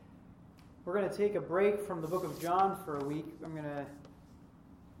We're going to take a break from the book of John for a week. I'm going to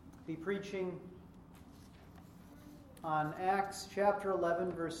be preaching on Acts chapter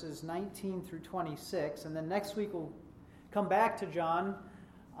 11, verses 19 through 26. And then next week we'll come back to John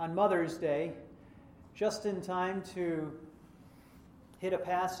on Mother's Day, just in time to hit a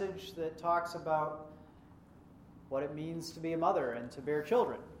passage that talks about what it means to be a mother and to bear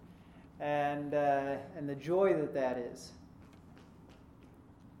children, and the joy that is.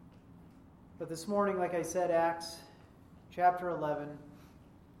 But this morning, like I said, Acts chapter 11,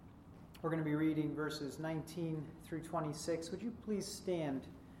 we're going to be reading verses 19 through 26. Would you please stand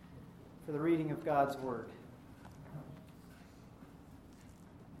for the reading of God's Word?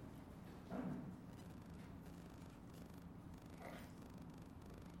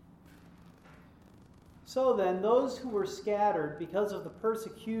 So then, those who were scattered because of the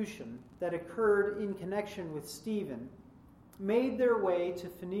persecution that occurred in connection with Stephen made their way to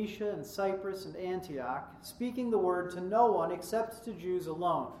Phoenicia and Cyprus and Antioch, speaking the word to no one except to Jews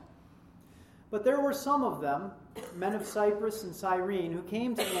alone. But there were some of them, men of Cyprus and Cyrene, who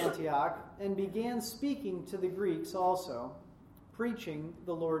came to Antioch and began speaking to the Greeks also, preaching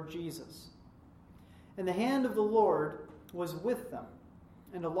the Lord Jesus. And the hand of the Lord was with them,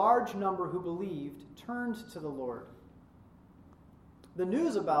 and a large number who believed turned to the Lord. The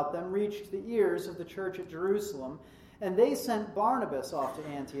news about them reached the ears of the church at Jerusalem, and they sent Barnabas off to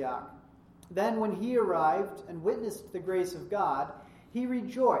Antioch. Then when he arrived and witnessed the grace of God, he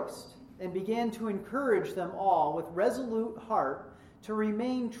rejoiced and began to encourage them all with resolute heart to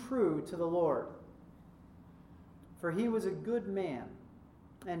remain true to the Lord. For he was a good man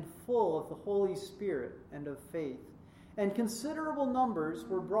and full of the Holy Spirit and of faith, and considerable numbers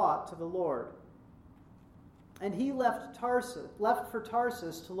were brought to the Lord. And he left for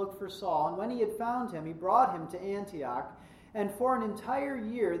Tarsus to look for Saul, and when he had found him, he brought him to Antioch, and for an entire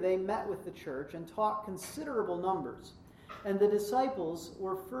year they met with the church and taught considerable numbers. And the disciples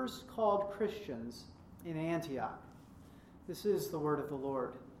were first called Christians in Antioch. This is the word of the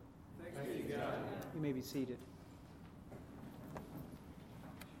Lord. Thanks be to God. You may be seated.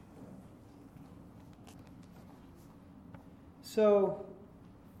 So,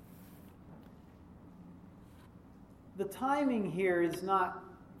 the timing here is not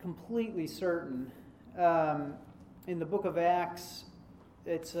completely certain. In the book of Acts,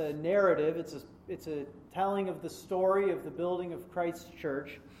 it's a narrative. It's a telling of the story of the building of Christ's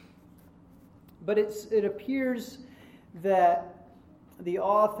church. But it appears that the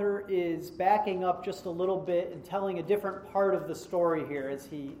author is backing up just a little bit and telling a different part of the story here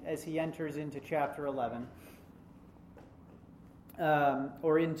as he enters into chapter 11.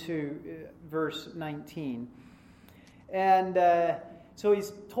 Or into verse 19. And so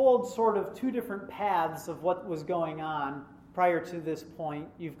he's told sort of two different paths of what was going on prior to this point.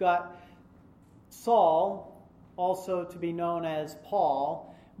 You've got Saul, also to be known as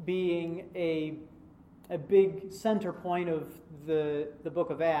Paul, being a big center point of the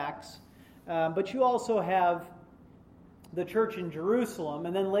book of Acts. But you also have the church in Jerusalem,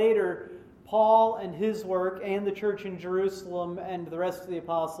 and then later Paul and his work and the church in Jerusalem and the rest of the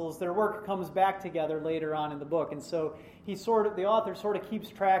apostles, their work comes back together later on in the book. And so the author sort of keeps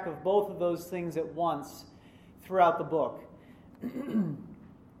track of both of those things at once throughout the book.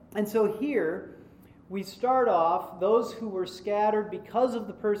 And so here we start off, those who were scattered because of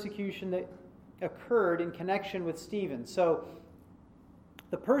the persecution that occurred in connection with Stephen. So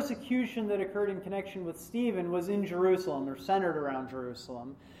the persecution that occurred in connection with Stephen was in Jerusalem, or centered around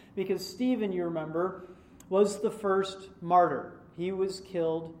Jerusalem. Because Stephen, you remember, was the first martyr. He was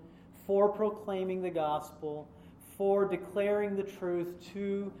killed for proclaiming the gospel, for declaring the truth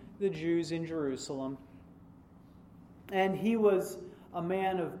to the Jews in Jerusalem. And he was a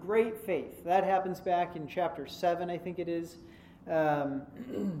man of great faith. That happens back in chapter 7, I think it is. And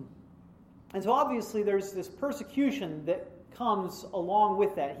so obviously there's this persecution that comes along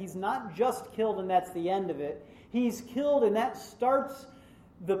with that. He's not just killed and that's the end of it. He's killed and that starts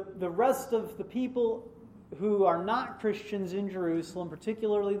the rest of the people who are not Christians in Jerusalem,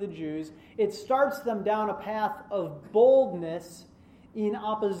 particularly the Jews. It starts them down a path of boldness in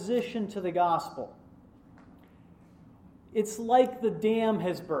opposition to the gospel. It's like the dam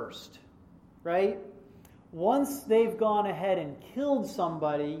has burst, right? Once they've gone ahead and killed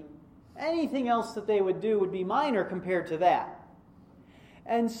somebody, anything else that they would do would be minor compared to that.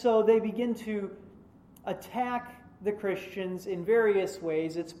 And so they begin to attack the Christians in various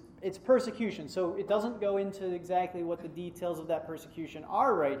ways. It's persecution. So it doesn't go into exactly what the details of that persecution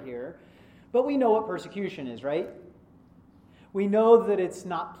are right here, but we know what persecution is, right? We know that it's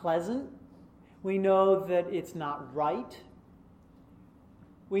not pleasant. We know that it's not right.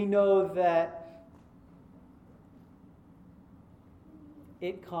 we know that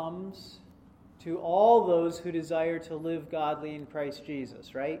it comes to all those who desire to live godly in Christ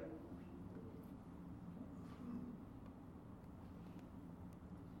Jesus, right?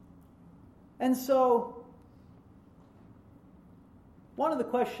 And so, one of the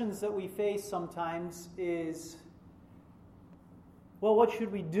questions that we face sometimes is, well, what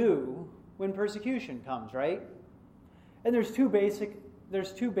should we do when persecution comes, right? And there's two basic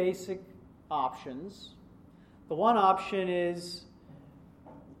options. The one option is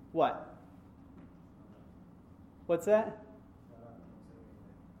what? What's that?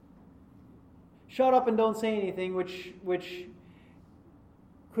 Shut up and don't say anything, which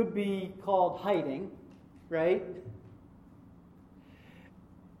could be called hiding, right?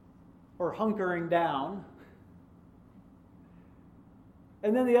 Or hunkering down.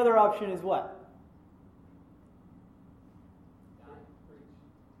 And then the other option is what?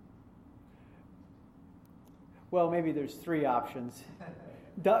 Well, maybe there's three options.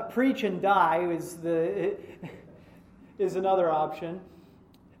 Preach and die is another option.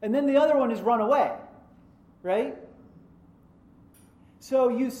 And then the other one is run away, right? So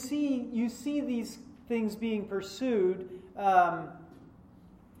you see these things being pursued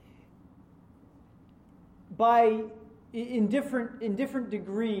in different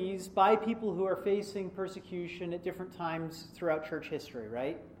degrees by people who are facing persecution at different times throughout church history,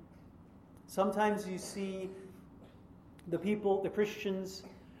 right? Sometimes you see the Christians,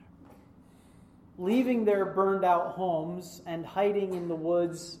 leaving their burned out homes and hiding in the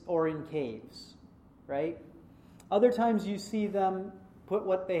woods or in caves, right? Other times you see them put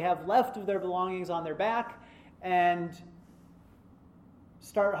what they have left of their belongings on their back and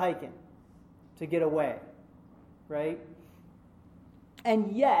start hiking to get away, right?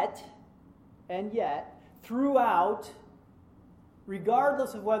 And yet, throughout,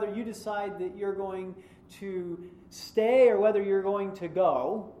 regardless of whether you decide that you're going to stay or whether you're going to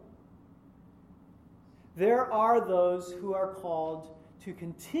go, there are those who are called to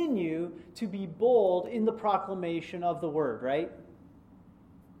continue to be bold in the proclamation of the word, right?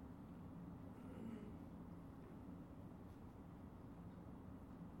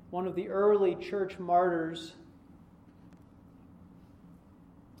 One of the early church martyrs,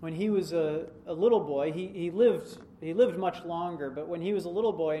 when he was a little boy, he lived much longer, but when he was a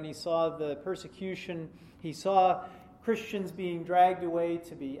little boy and he saw the persecution, he saw Christians being dragged away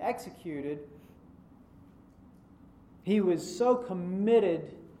to be executed, he was so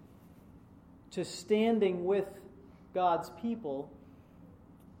committed to standing with God's people,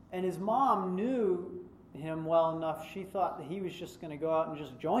 and his mom knew him well enough, she thought that he was just going to go out and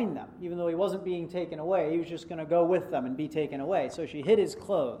just join them. Even though he wasn't being taken away, he was just going to go with them and be taken away. So she hid his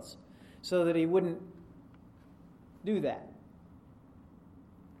clothes so that he wouldn't do that.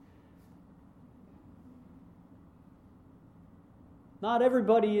 Not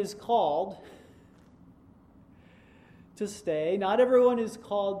everybody is called to stay. Not everyone is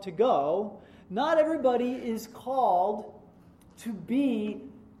called to go. Not everybody is called to be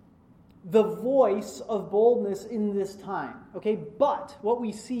the voice of boldness in this time. Okay, but what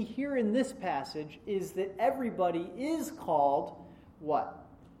we see here in this passage is that everybody is called what?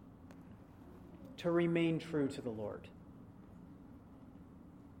 To remain true to the Lord.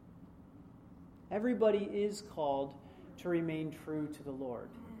 Everybody is called to remain true to the Lord.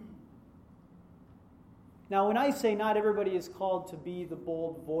 Now, when I say not everybody is called to be the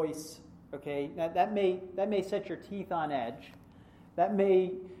bold voice, okay, that may set your teeth on edge. That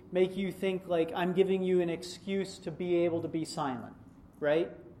may make you think like I'm giving you an excuse to be able to be silent, right?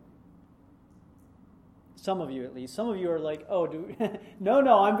 Some of you at least. Some of you are like, oh,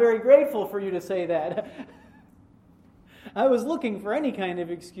 no, I'm very grateful for you to say that. I was looking for any kind of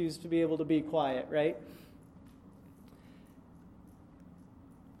excuse to be able to be quiet, right?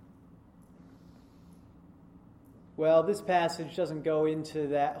 Well, this passage doesn't go into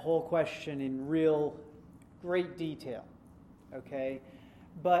that whole question in real great detail, okay?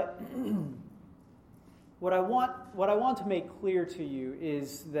 But what I want to make clear to you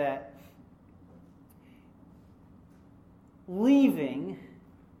is that leaving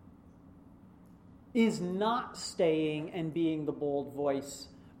is not staying and being the bold voice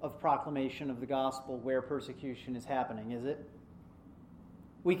of proclamation of the gospel where persecution is happening, is it?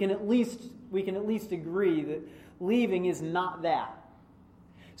 We can at least agree that leaving is not that.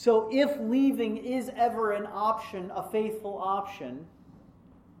 So if leaving is ever an option, a faithful option,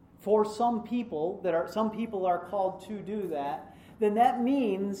 for some people are called to do that, then that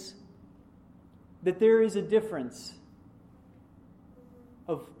means that there is a difference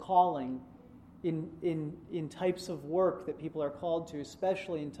of calling in types of work that people are called to,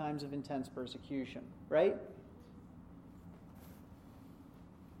 especially in times of intense persecution, right?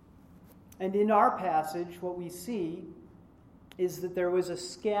 And in our passage, what we see is that there was a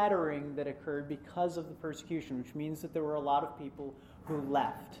scattering that occurred because of the persecution, which means that there were a lot of people who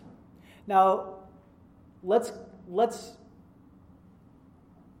left. Now, let's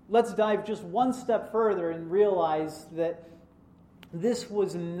dive just one step further and realize that this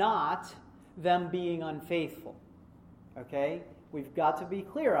was not them being unfaithful. Okay? We've got to be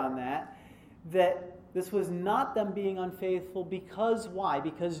clear on that this was not them being unfaithful because why?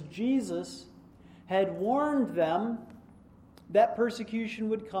 Because Jesus had warned them that persecution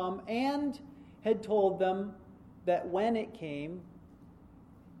would come and had told them that when it came,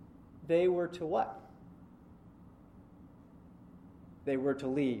 they were to what? They were to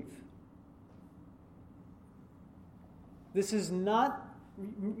leave. This is not,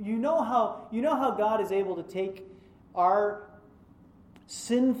 you know how God is able to take our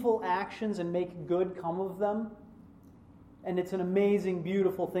sinful actions and make good come of them? And it's an amazing,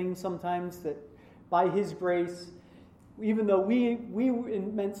 beautiful thing sometimes that by His grace, even though we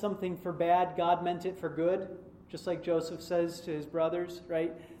meant something for bad, God meant it for good, just like Joseph says to his brothers,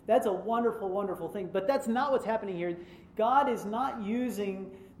 right? That's a wonderful, wonderful thing. But that's not what's happening here. God is not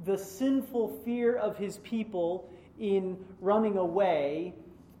using the sinful fear of His people in running away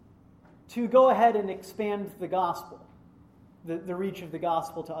to go ahead and expand the gospel, the reach of the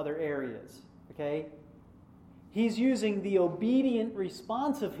gospel to other areas, okay? He's using the obedient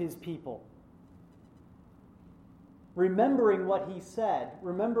response of His people, remembering what He said,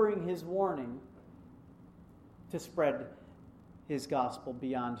 remembering His warning, to spread His gospel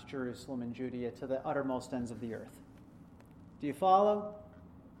beyond Jerusalem and Judea to the uttermost ends of the earth. Do you follow?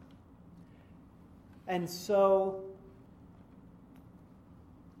 And so,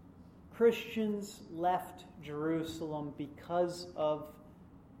 Christians left Jerusalem because of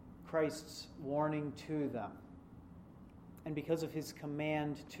Christ's warning to them and because of His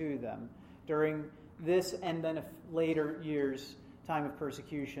command to them during this and then a later years' time of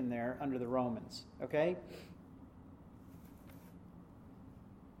persecution there under the Romans. Okay?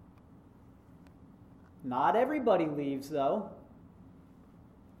 Not everybody leaves, though.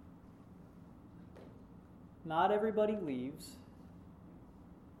 Not everybody leaves.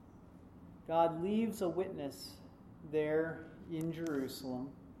 God leaves a witness there in Jerusalem.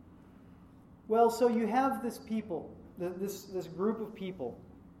 Well, so you have this people, this group of people.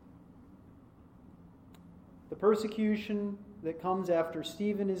 The persecution that comes after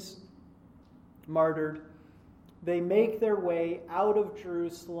Stephen is martyred. They make their way out of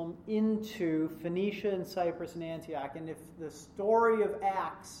Jerusalem into Phoenicia and Cyprus and Antioch. And if the story of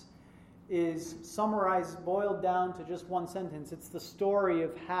Acts is summarized, boiled down to just one sentence, it's the story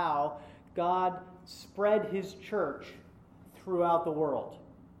of how God spread His church throughout the world.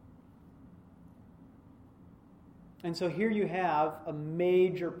 And so here you have a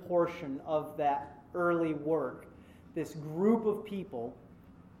major portion of that early work, this group of people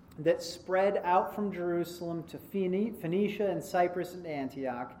that spread out from Jerusalem to Phoenicia and Cyprus and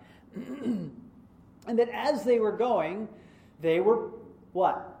Antioch. And that as they were going, they were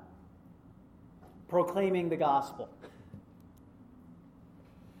what? Proclaiming the gospel.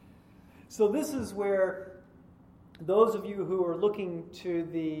 So this is where those of you who are looking to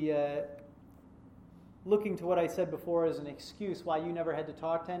what I said before as an excuse why you never had to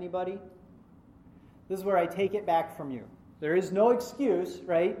talk to anybody, this is where I take it back from you. There is no excuse,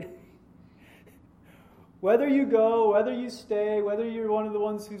 right? Whether you go, whether you stay, whether you're one of the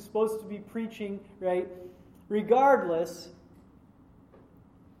ones who's supposed to be preaching, right? Regardless,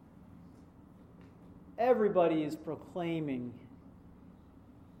 everybody is proclaiming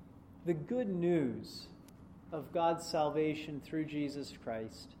the good news of God's salvation through Jesus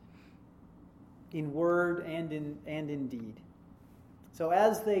Christ in word and in deed. So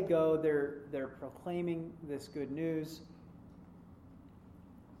as they go, they're proclaiming this good news.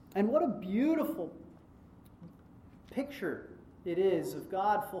 And what a beautiful picture it is of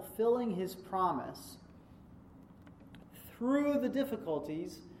God fulfilling His promise through the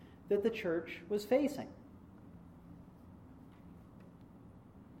difficulties that the church was facing.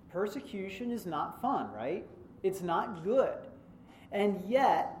 Persecution is not fun, right? It's not good. And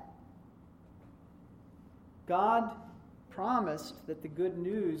yet, God promised that the good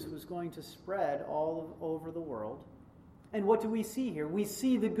news was going to spread all over the world. And what do we see here? We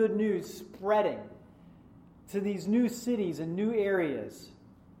see the good news spreading to these new cities and new areas,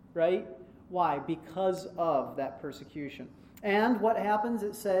 right? Why? Because of that persecution. And what happens?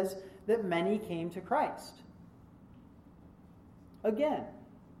 It says that many came to Christ. Again,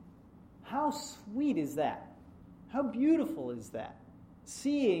 how sweet is that? How beautiful is that?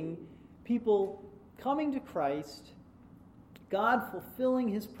 Seeing people coming to Christ, God fulfilling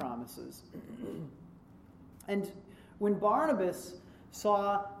his promises. And when Barnabas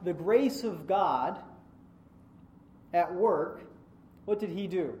saw the grace of God at work, what did he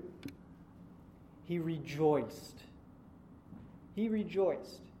do? He rejoiced. He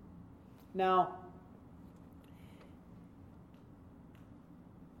rejoiced. Now,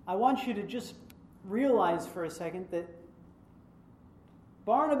 I want you to just realize for a second that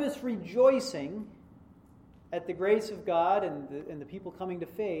Barnabas rejoicing at the grace of God and the people coming to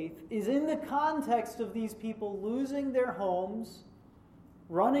faith is in the context of these people losing their homes,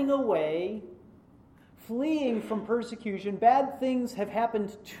 running away, fleeing from persecution. Bad things have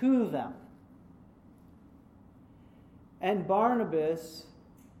happened to them. And Barnabas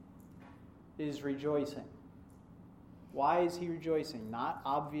is rejoicing. Why is he rejoicing? Not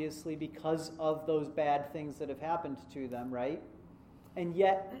obviously because of those bad things that have happened to them, right? And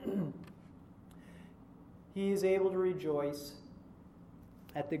yet, he is able to rejoice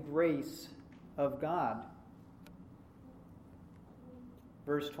at the grace of God.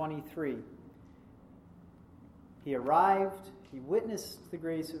 Verse 23. He arrived, he witnessed the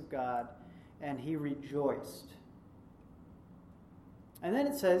grace of God, and he rejoiced. And then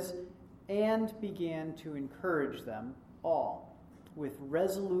it says, and began to encourage them all with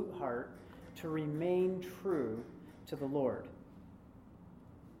resolute heart to remain true to the Lord.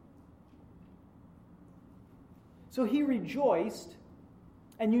 So he rejoiced,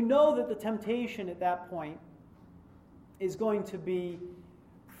 and you know that the temptation at that point is going to be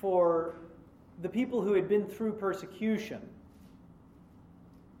for the people who had been through persecution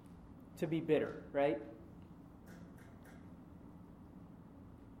to be bitter, right?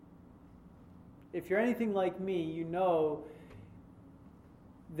 If you're anything like me, you know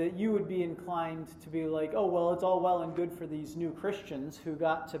that you would be inclined to be like, oh, well, it's all well and good for these new Christians who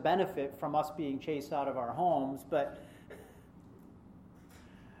got to benefit from us being chased out of our homes, but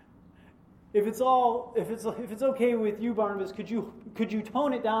if it's okay with you, Barnabas, could you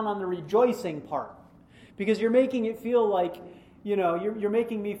tone it down on the rejoicing part? Because you're making it feel like, you're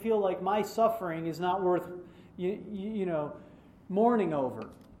making me feel like my suffering is not worth, mourning over.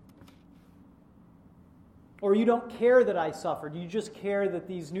 Or you don't care that I suffered. You just care that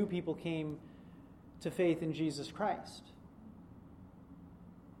these new people came to faith in Jesus Christ.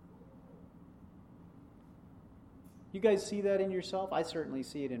 You guys see that in yourself? I certainly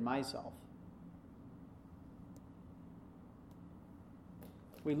see it in myself.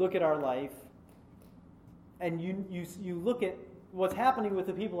 We look at our life, and you look at what's happening with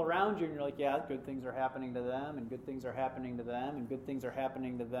the people around you, and you're like, yeah, good things are happening to them, and good things are happening to them, and good things are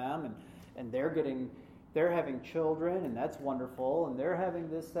happening to them, and they're having children, and that's wonderful, and they're having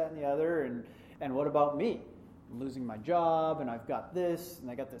this, that, and the other, and what about me? I'm losing my job, and I've got this,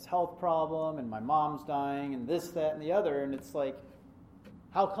 and I got this health problem, and my mom's dying, and this, that, and the other, and it's like,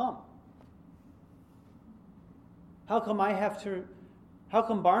 how come? How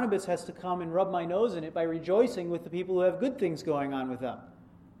come Barnabas has to come and rub my nose in it by rejoicing with the people who have good things going on with them?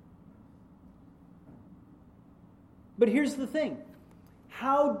 But here's the thing.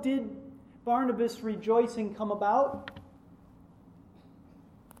 How did Barnabas' rejoicing come about?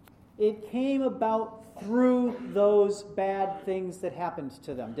 It came about through those bad things that happened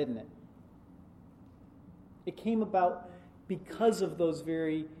to them, didn't it? It came about because of those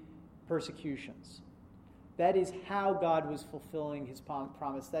very persecutions. That is how God was fulfilling his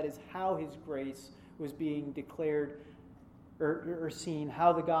promise. That is how his grace was being declared or seen,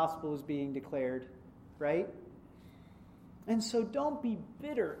 how the gospel was being declared, right? And so don't be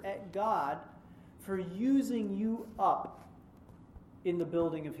bitter at God for using you up in the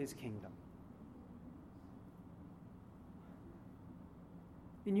building of his kingdom.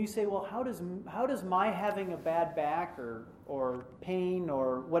 And you say, well, how does my having a bad back or pain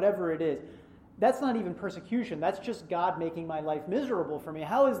or whatever it is, that's not even persecution. That's just God making my life miserable for me.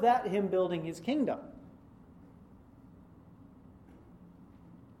 How is that him building his kingdom?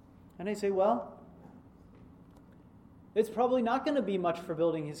 And I say, well, it's probably not going to be much for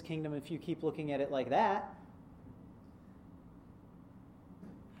building his kingdom if you keep looking at it like that.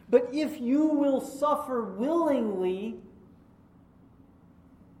 But if you will suffer willingly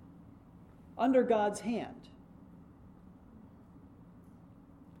under God's hand,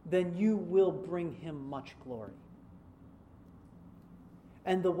 then you will bring him much glory.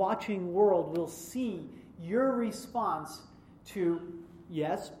 And the watching world will see your response to,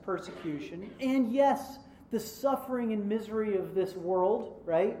 yes, persecution, and yes, the suffering and misery of this world,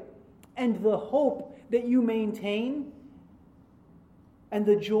 right? And the hope that you maintain and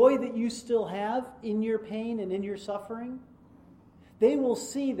the joy that you still have in your pain and in your suffering, they will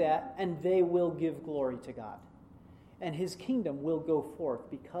see that and they will give glory to God. And his kingdom will go forth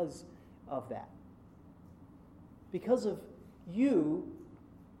because of that. Because of you,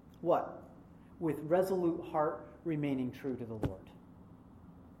 what? With resolute heart remaining true to the Lord.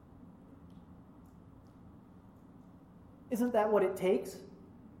 Isn't that what it takes?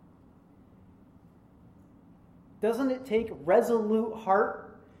 Doesn't it take resolute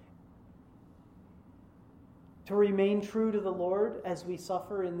heart to remain true to the Lord as we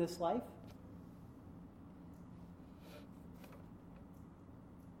suffer in this life?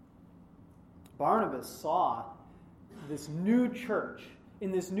 Barnabas saw this new church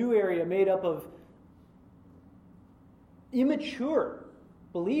in this new area made up of immature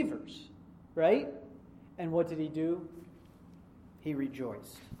believers, right? And what did he do? He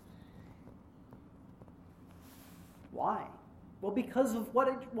rejoiced. Why? Well, because of what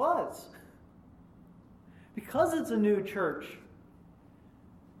it was. Because it's a new church.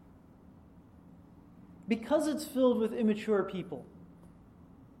 Because it's filled with immature people.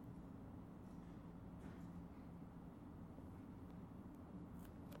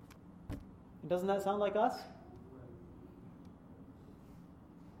 Doesn't that sound like us?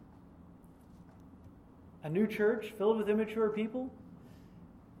 A new church filled with immature people?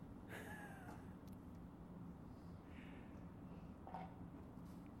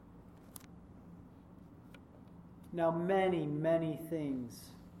 Now, many, many things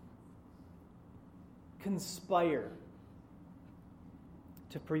conspire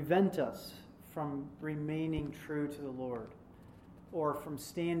to prevent us from remaining true to the Lord or from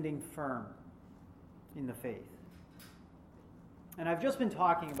standing firm in the faith. And I've just been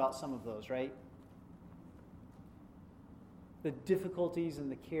talking about some of those, right? The difficulties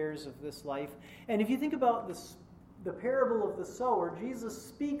and the cares of this life. And if you think about this, the parable of the sower, Jesus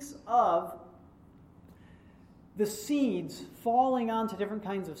speaks of the seeds falling onto different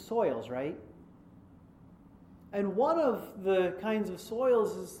kinds of soils, right? And one of the kinds of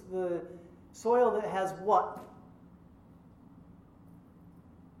soils is the soil that has what?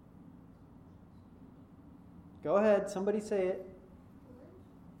 Go ahead, somebody say it.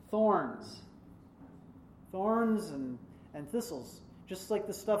 Thorns. Thorns and thistles. Just like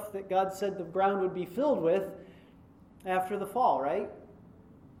the stuff that God said the ground would be filled with after the fall, right?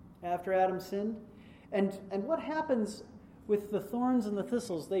 After Adam sinned. And what happens with the thorns and the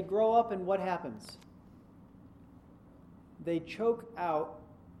thistles? They grow up and what happens? They choke out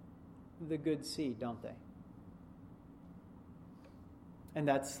the good seed, don't they? And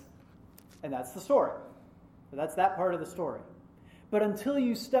that's the story. That's that part of the story. But until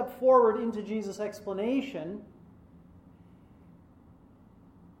you step forward into Jesus' explanation,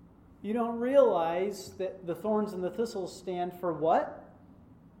 you don't realize that the thorns and the thistles stand for what?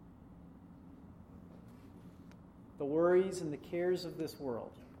 The worries and the cares of this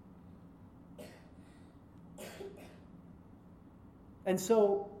world. And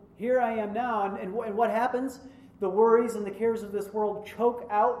so here I am now, and what happens? The worries and the cares of this world choke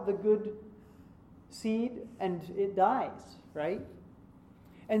out the good seed, and it dies, right?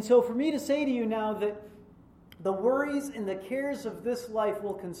 And so for me to say to you now that the worries and the cares of this life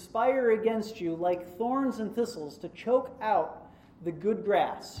will conspire against you like thorns and thistles to choke out the good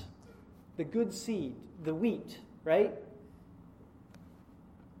grass, the good seed, the wheat, right?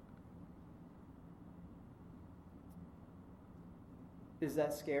 Is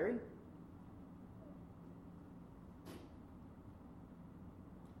that scary?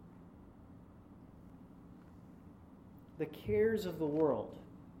 The cares of the world,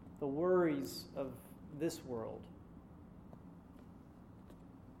 the worries of this world,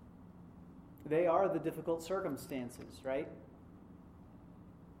 they are the difficult circumstances, right?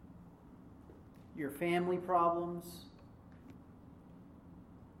 Your family problems,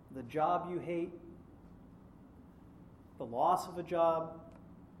 the job you hate, the loss of a job,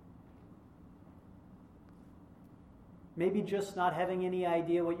 maybe just not having any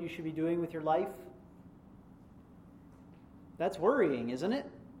idea what you should be doing with your life. That's worrying, isn't it?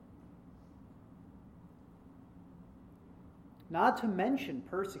 Not to mention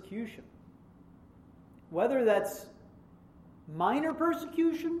persecution. Whether that's minor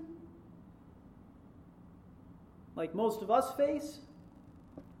persecution, like most of us face,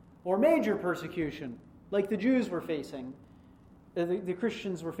 or major persecution, like the Jews were facing, the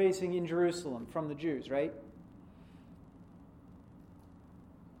Christians were facing in Jerusalem from the Jews, right?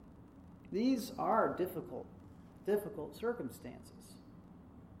 These are difficult circumstances.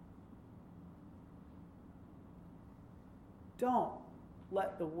 Don't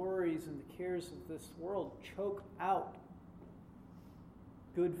let the worries and the cares of this world choke out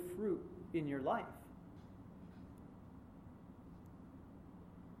good fruit in your life.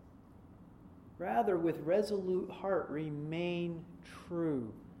 Rather, with resolute heart, remain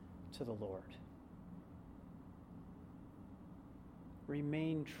true to the Lord.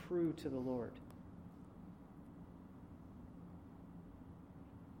 Remain true to the Lord.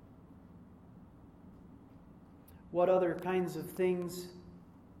 What other kinds of things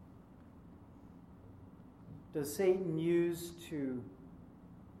does Satan use to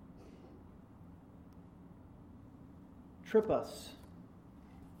trip us,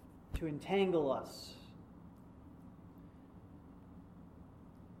 to entangle us?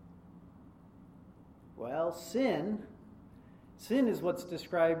 Well, sin is what's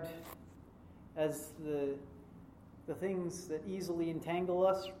described as the things that easily entangle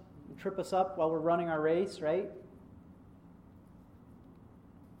us, and trip us up while we're running our race, right?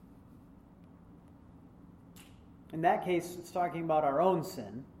 In that case, it's talking about our own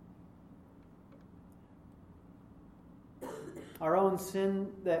sin. Our own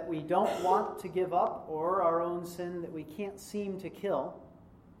sin that we don't want to give up, or our own sin that we can't seem to kill.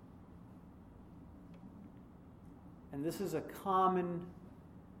 And this is a common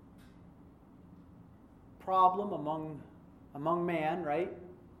problem among man, right?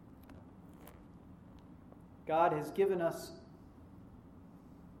 God has given us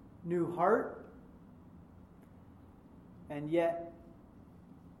new heart, and yet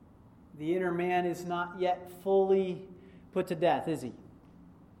the inner man is not yet fully put to death, is he?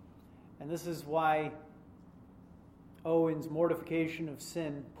 And this is why Owen's mortification of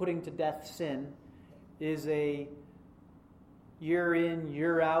sin, putting to death sin, is a year in,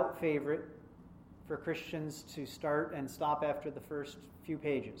 year out favorite for Christians to start and stop after the first few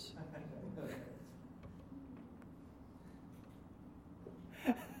pages.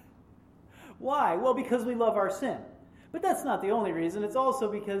 Why? Well, because we love our sin. But that's not the only reason. It's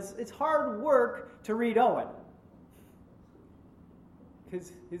also because it's hard work to read Owen.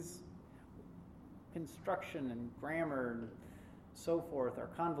 Because his construction and grammar and so forth are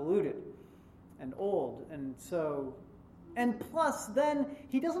convoluted and old. And plus, then,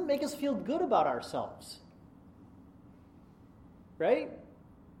 he doesn't make us feel good about ourselves. Right?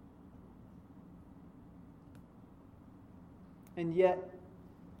 And yet,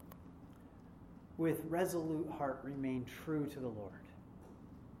 with resolute heart, remain true to the Lord.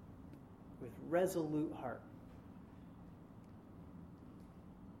 With resolute heart.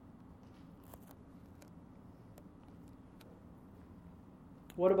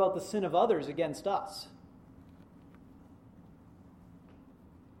 What about the sin of others against us?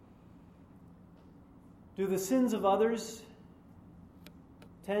 Do the sins of others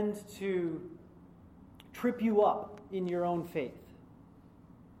tend to trip you up in your own faith?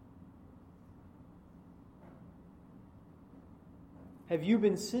 Have you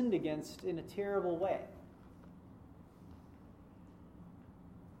been sinned against in a terrible way?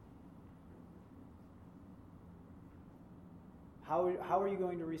 How are you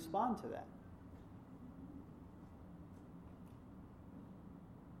going to respond to that?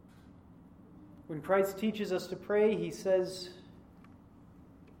 When Christ teaches us to pray, he says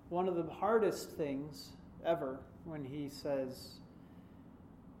one of the hardest things ever when he says,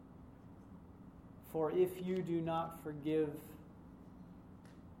 "For if you do not forgive,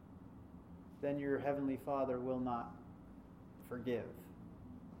 then your heavenly Father will not forgive."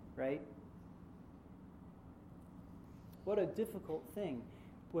 Right? What a difficult thing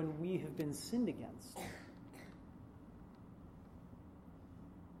when we have been sinned against.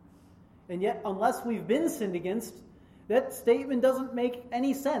 And yet, unless we've been sinned against, that statement doesn't make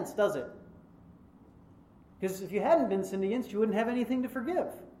any sense, does it? Because if you hadn't been sinned against, you wouldn't have anything to forgive.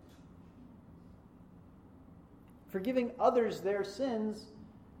 Forgiving others their sins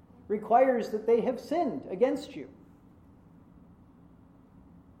requires that they have sinned against you.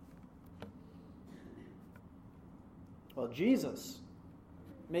 Well, Jesus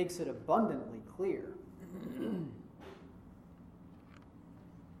makes it abundantly clear.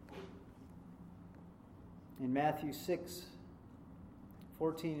 In Matthew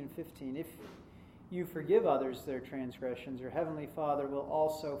 6:14 and 15, if you forgive others their transgressions, your heavenly Father will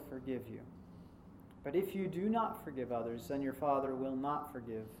also forgive you. But if you do not forgive others, then your Father will not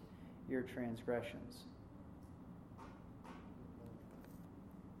forgive your transgressions.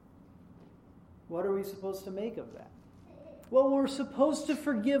 What are we supposed to make of that? Well, we're supposed to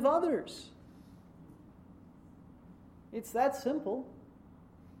forgive others. It's that simple.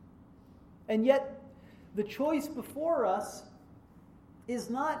 And yet, the choice before us is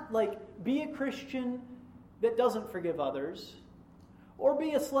not like be a Christian that doesn't forgive others, or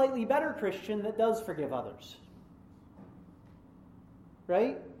be a slightly better Christian that does forgive others.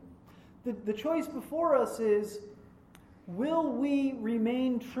 right? The choice before us is, will we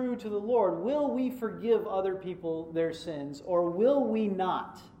remain true to the Lord? Will we forgive other people their sins, or will we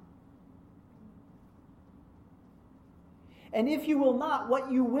not? And if you will not,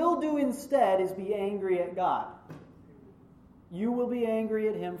 what you will do instead is be angry at God. You will be angry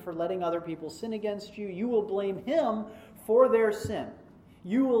at Him for letting other people sin against you. You will blame Him for their sin.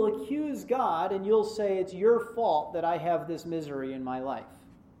 You will accuse God, and you'll say, it's your fault that I have this misery in my life.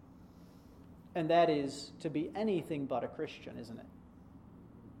 And that is to be anything but a Christian, isn't it?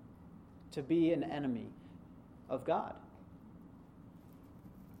 To be an enemy of God.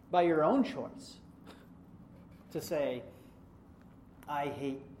 By your own choice. To say, I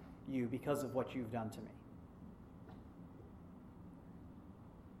hate you because of what you've done to me.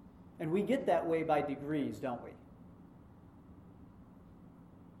 And we get that way by degrees, don't we?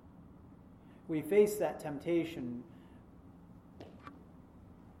 We face that temptation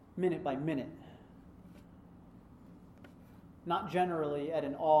minute by minute. Not generally at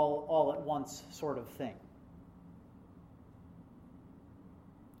an all at once sort of thing.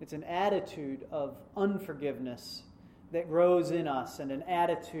 It's an attitude of unforgiveness that grows in us, and an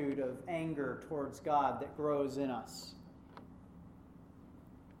attitude of anger towards God that grows in us.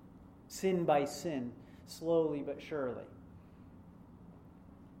 Sin by sin, slowly but surely.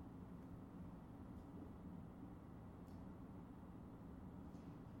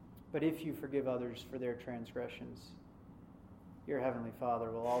 But if you forgive others for their transgressions, your Heavenly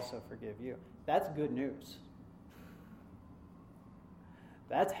Father will also forgive you. That's good news.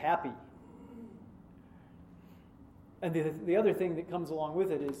 That's happy. And the other thing that comes along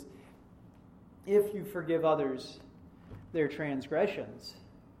with it is, if you forgive others their transgressions,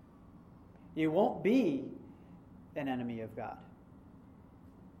 you won't be an enemy of God.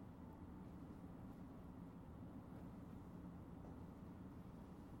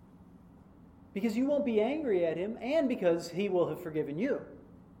 Because you won't be angry at Him, and because He will have forgiven you.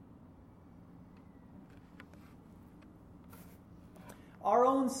 Our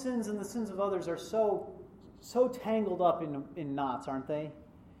own sins and the sins of others are so tangled up in knots, aren't they?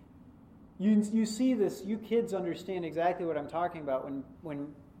 You see this, you kids understand exactly what I'm talking about when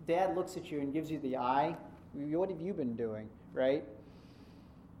Dad looks at you and gives you the eye. What have you been doing, right?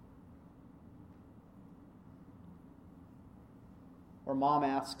 Or Mom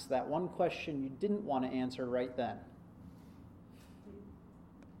asks that one question you didn't want to answer right then.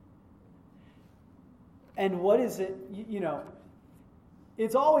 And what is it,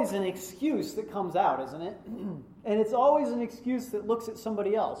 it's always an excuse that comes out, isn't it? And it's always an excuse that looks at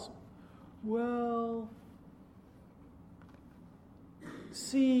somebody else. Well,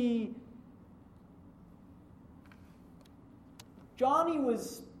 see, Johnny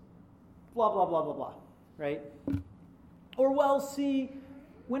was blah, blah, blah, blah, blah, right? Or, well, see,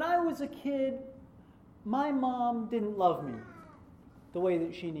 when I was a kid, my mom didn't love me the way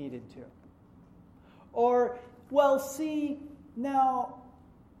that she needed to. Or, well, see, now,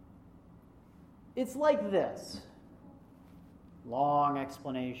 it's like this. Long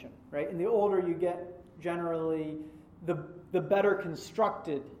explanation, right? And the older you get, generally, the better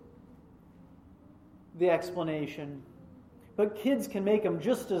constructed the explanation. But kids can make them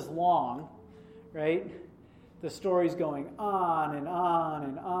just as long, right? The story's going on and on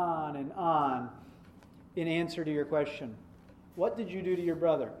and on and on in answer to your question. What did you do to your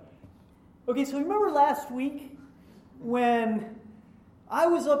brother? Okay, so remember last week when I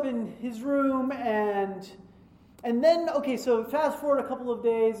was up in his room and then, okay, so fast forward a couple of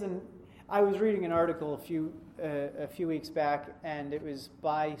days, and I was reading an article a few weeks back, and it was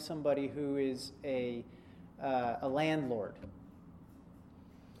by somebody who is a landlord.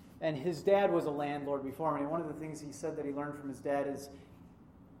 And his dad was a landlord before him, and one of the things he said that he learned from his dad is,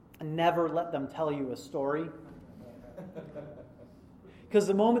 never let them tell you a story. Because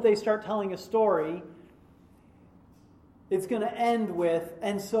the moment they start telling a story, it's going to end with,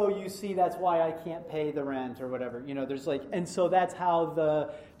 and so you see that's why I can't pay the rent or whatever. There's and so that's how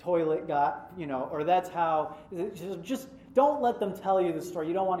the toilet got, or that's how, just don't let them tell you the story.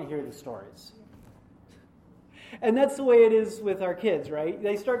 You don't want to hear the stories. And that's the way it is with our kids, right?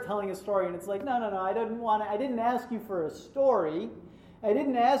 They start telling a story, and it's like, no, I didn't ask you for a story. I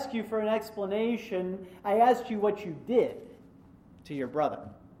didn't ask you for an explanation. I asked you what you did to your brother.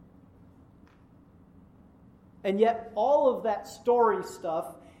 And yet, all of that story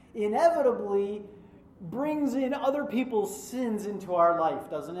stuff inevitably brings in other people's sins into our life,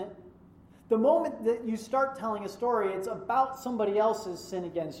 doesn't it? The moment that you start telling a story, it's about somebody else's sin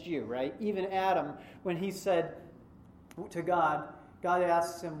against you, right? Even Adam, when he said to God, God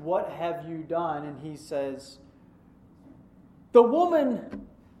asks him, what have you done? And he says, The woman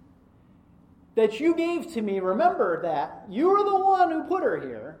that you gave to me, remember that. You are the one who put her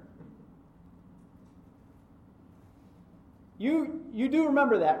here. You do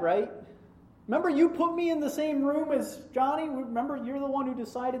remember that, right? Remember you put me in the same room as Johnny? Remember you're the one who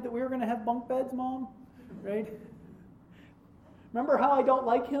decided that we were going to have bunk beds, Mom? Right? Remember how I don't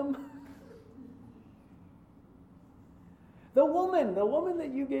like him? The woman that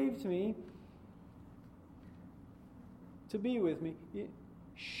you gave to me to be with me,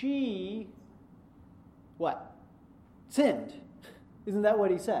 she, what? Sinned. Isn't that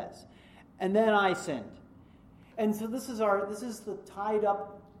what he says? And then I sinned. And so this is the tied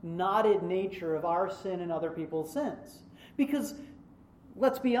up, knotted nature of our sin and other people's sins. Because,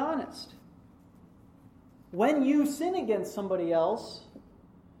 let's be honest, when you sin against somebody else,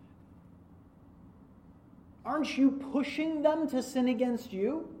 aren't you pushing them to sin against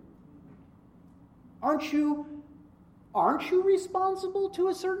you? Aren't you responsible to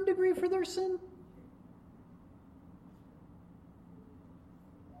a certain degree for their sin?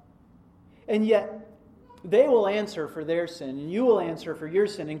 And yet, they will answer for their sin, and you will answer for your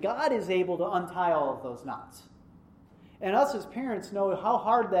sin, and God is able to untie all of those knots. And us as parents know how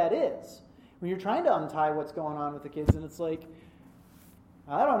hard that is. When you're trying to untie what's going on with the kids, and it's like,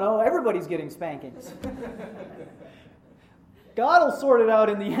 I don't know, everybody's getting spankings. God will sort it out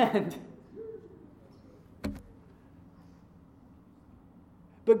in the end.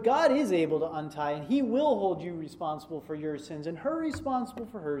 But God is able to untie, and He will hold you responsible for your sins, and her responsible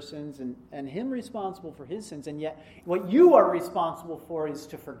for her sins, and him responsible for his sins. And yet, what you are responsible for is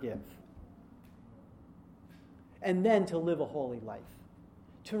to forgive. And then to live a holy life.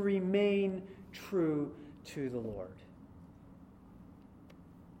 To remain true to the Lord.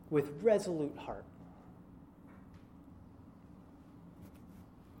 With resolute heart.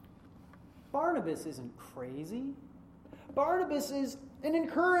 Barnabas isn't crazy. Barnabas is an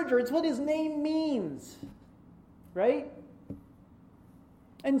encourager. It's what his name means. Right?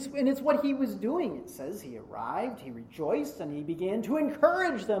 And it's what he was doing. It says he arrived, he rejoiced, and he began to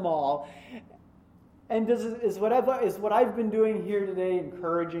encourage them all. And is what I've been doing here today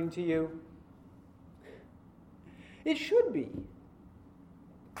encouraging to you? It should be.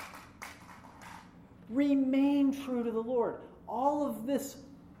 Remain true to the Lord. All of this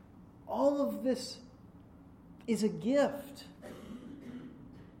is a gift.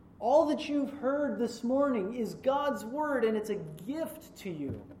 All that you've heard this morning is God's word, and it's a gift to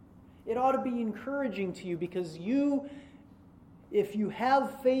you. It ought to be encouraging to you because if you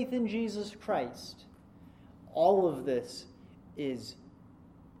have faith in Jesus Christ, all of this is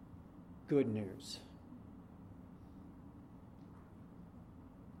good news.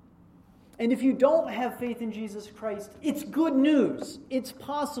 And if you don't have faith in Jesus Christ, it's good news. It's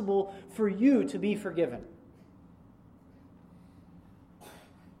possible for you to be forgiven.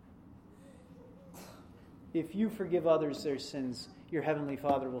 If you forgive others their sins, your Heavenly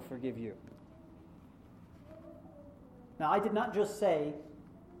Father will forgive you. Now, I did not just say,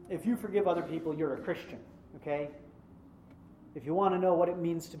 if you forgive other people, you're a Christian, okay? If you want to know what it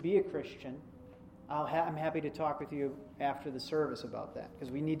means to be a Christian, I'm happy to talk with you after the service about that,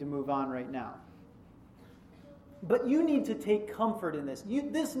 because we need to move on right now. But you need to take comfort in this.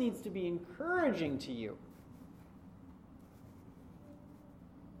 This needs to be encouraging to you.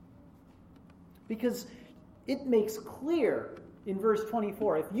 Because it makes clear in verse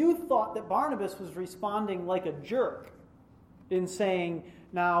 24, if you thought that Barnabas was responding like a jerk in saying,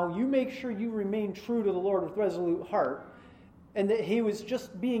 now you make sure you remain true to the Lord with resolute heart, and that he was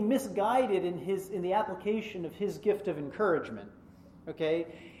just being misguided in the application of his gift of encouragement. Okay?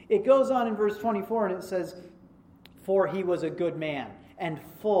 It goes on in verse 24 and it says, for he was a good man and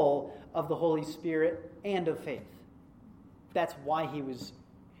full of the Holy Spirit and of faith. That's why he was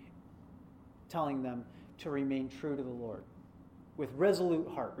telling them to remain true to the Lord. With resolute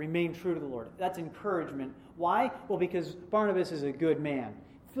heart, remain true to the Lord. That's encouragement. Why? Well, because Barnabas is a good man,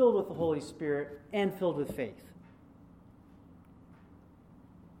 filled with the Holy Spirit and filled with faith.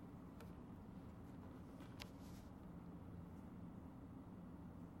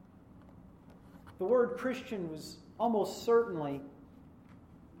 The word Christian was almost certainly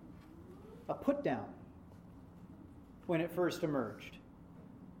a put-down when it first emerged.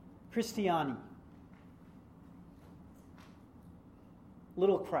 Christiani.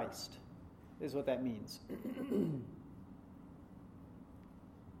 Little Christ is what that means.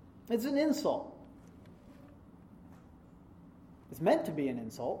 It's an insult. It's meant to be an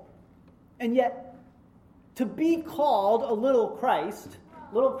insult. And yet, to be called a little Christ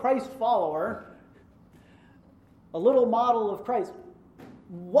follower, a little model of Christ,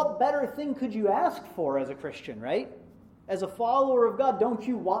 what better thing could you ask for as a Christian, right? As a follower of God, don't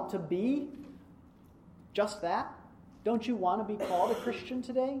you want to be just that? Don't you want to be called a Christian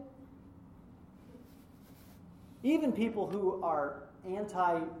today? Even people who are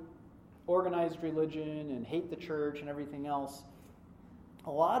anti-organized religion and hate the church and everything else,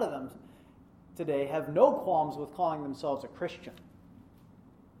 a lot of them today have no qualms with calling themselves a Christian.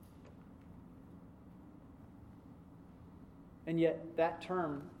 And yet that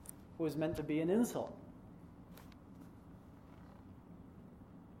term was meant to be an insult.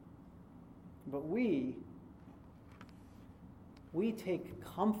 But we take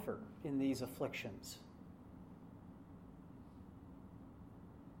comfort in these afflictions.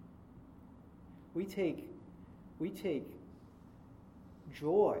 We take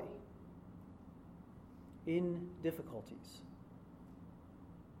joy in difficulties.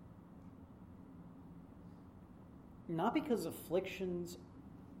 Not because afflictions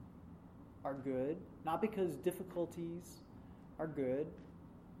are good, not because difficulties are good,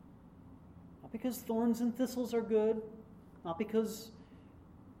 not because thorns and thistles are good, not because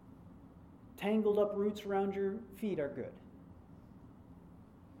tangled up roots around your feet are good.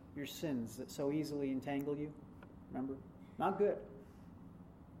 Your sins that so easily entangle you, remember? Not good.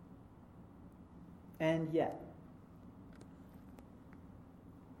 And yet,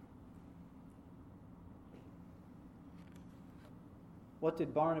 what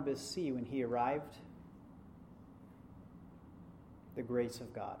did Barnabas see when he arrived? The grace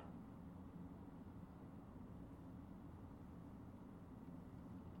of God.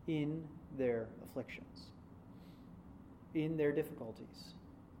 In their afflictions, in their difficulties,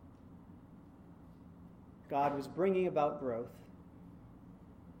 God was bringing about growth,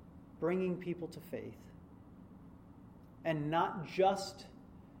 bringing people to faith, and not just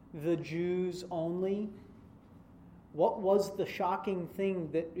the Jews only. What was the shocking thing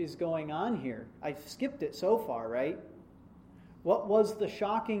that is going on here? I've skipped it so far, right? What was the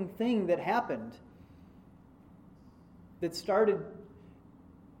shocking thing that happened that started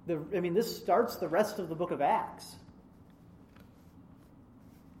this starts the rest of the book of Acts.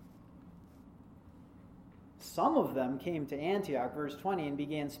 Some of them came to Antioch, verse 20, and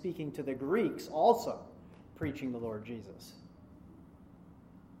began speaking to the Greeks also, preaching the Lord Jesus.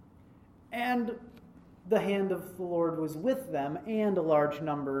 And the hand of the Lord was with them, and a large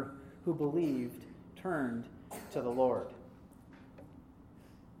number who believed turned to the Lord.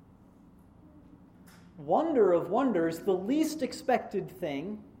 Wonder of wonders, the least expected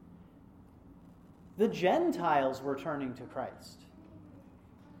thing, the Gentiles were turning to Christ.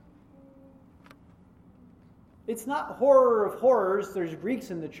 It's not horror of horrors. There's Greeks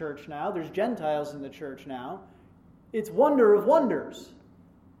in the church now. There's Gentiles in the church now. It's wonder of wonders.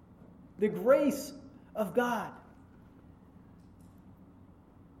 The grace of God.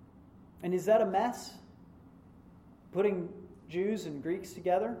 And is that a mess? Putting Jews and Greeks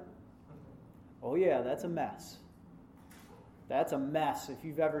together? Oh yeah, that's a mess. That's a mess if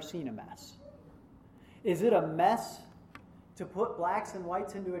you've ever seen a mess. Is it a mess to put blacks and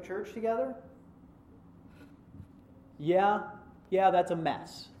whites into a church together? Yeah, that's a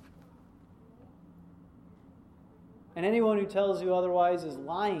mess. And anyone who tells you otherwise is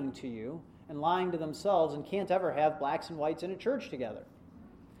lying to you and lying to themselves and can't ever have blacks and whites in a church together.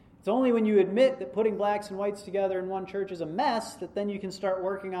 It's only when you admit that putting blacks and whites together in one church is a mess that then you can start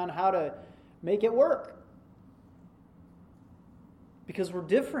working on how to make it work. Because we're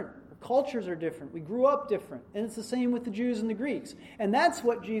different. Our cultures are different. We grew up different. And it's the same with the Jews and the Greeks. And that's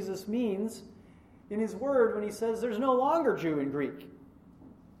what Jesus means in his word when he says there's no longer Jew and Greek,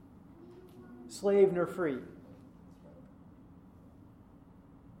 slave nor free.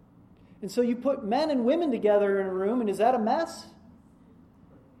 And so you put men and women together in a room, and is that a mess?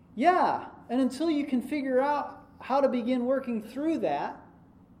 Yeah. And until you can figure out how to begin working through that,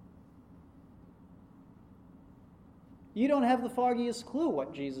 you don't have the foggiest clue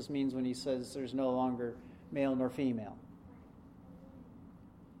what Jesus means when he says there's no longer male nor female.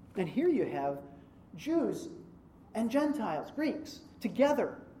 And here you have Jews and Gentiles, Greeks,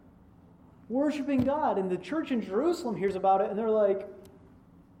 together, worshiping God. And the church in Jerusalem hears about it, and they're like,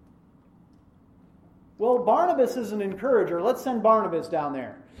 well, Barnabas is an encourager. Let's send Barnabas down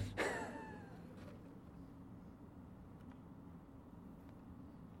there.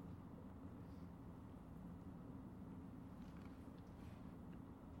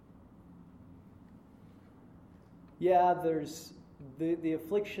 Yeah, there's the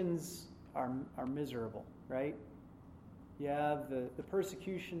afflictions are miserable, right? Yeah, the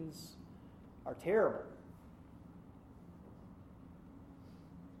persecutions are terrible.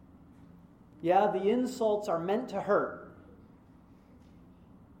 Yeah, the insults are meant to hurt.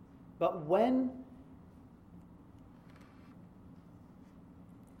 But when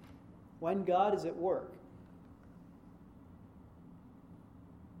when God is at work.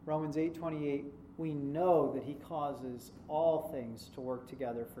 Romans 8:28, we know that he causes all things to work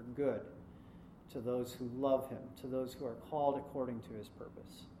together for good to those who love him, to those who are called according to his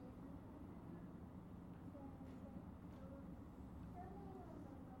purpose.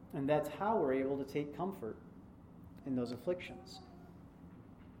 And that's how we're able to take comfort in those afflictions.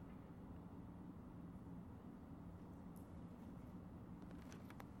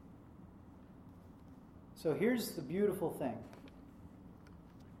 So here's the beautiful thing.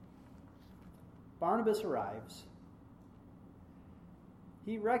 Barnabas arrives.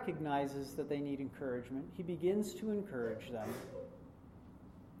 He recognizes that they need encouragement. He begins to encourage them.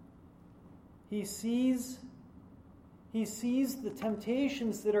 He sees the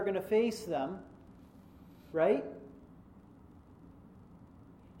temptations that are going to face them, right?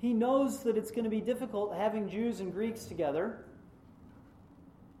 He knows that it's going to be difficult having Jews and Greeks together.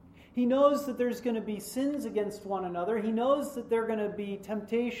 He knows that there's going to be sins against one another. He knows that there are going to be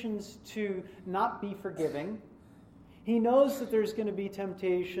temptations to not be forgiving. He knows that there's going to be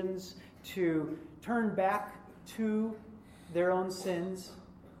temptations to turn back to their own sins.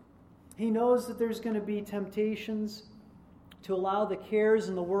 He knows that there's going to be temptations to allow the cares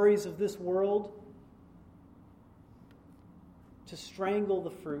and the worries of this world to strangle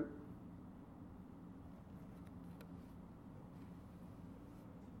the fruit.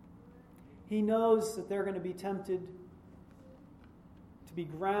 He knows that they're going to be tempted to be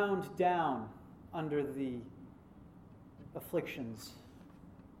ground down under the afflictions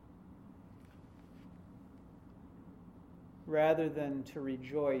rather than to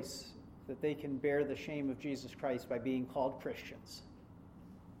rejoice that they can bear the shame of Jesus Christ by being called Christians.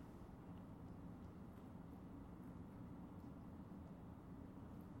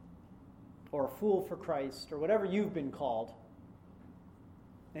 Or a fool for Christ, or whatever you've been called.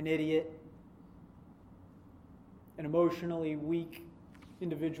 An idiot, an emotionally weak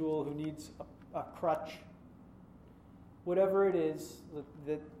individual who needs a crutch. Whatever it is,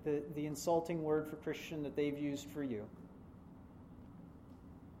 the insulting word for Christian that they've used for you.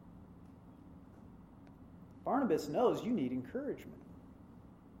 Barnabas knows you need encouragement.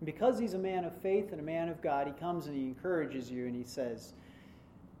 And because he's a man of faith and a man of God, he comes and he encourages you and he says,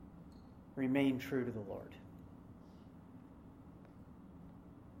 remain true to the Lord.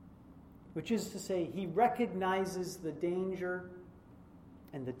 Which is to say, he recognizes the danger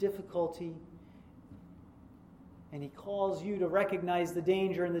and the difficulty, and he calls you to recognize the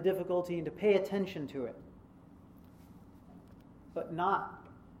danger and the difficulty and to pay attention to it. But not,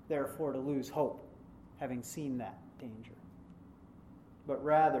 therefore, to lose hope, having seen that danger. But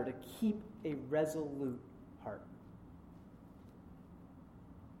rather to keep a resolute heart.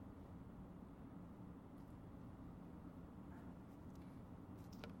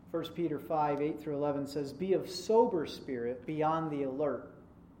 First Peter 5:8-11 says, be of sober spirit, be on the alert.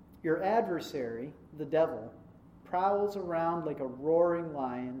 Your adversary, the devil, prowls around like a roaring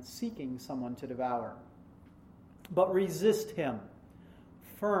lion, seeking someone to devour. But resist him,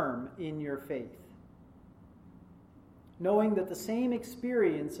 firm in your faith, knowing that the same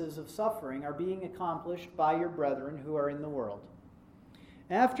experiences of suffering are being accomplished by your brethren who are in the world.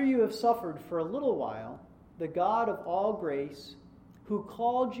 After you have suffered for a little while, the God of all grace, who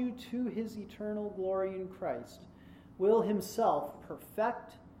called you to his eternal glory in Christ, will himself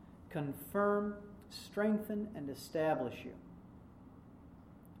perfect, confirm, strengthen, and establish you.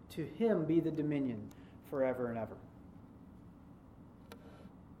 To him be the dominion forever and ever.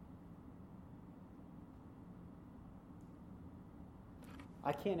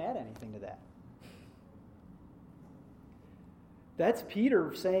 I can't add anything to that. That's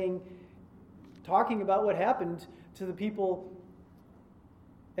Peter talking about what happened to the people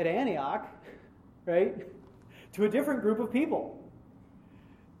at Antioch, right? To a different group of people.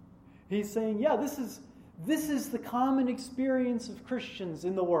 He's saying, yeah, this is the common experience of Christians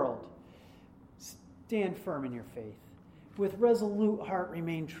in the world. Stand firm in your faith. With resolute heart,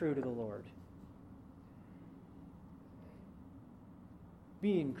 remain true to the Lord.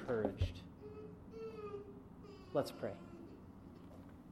 Be encouraged. Let's pray.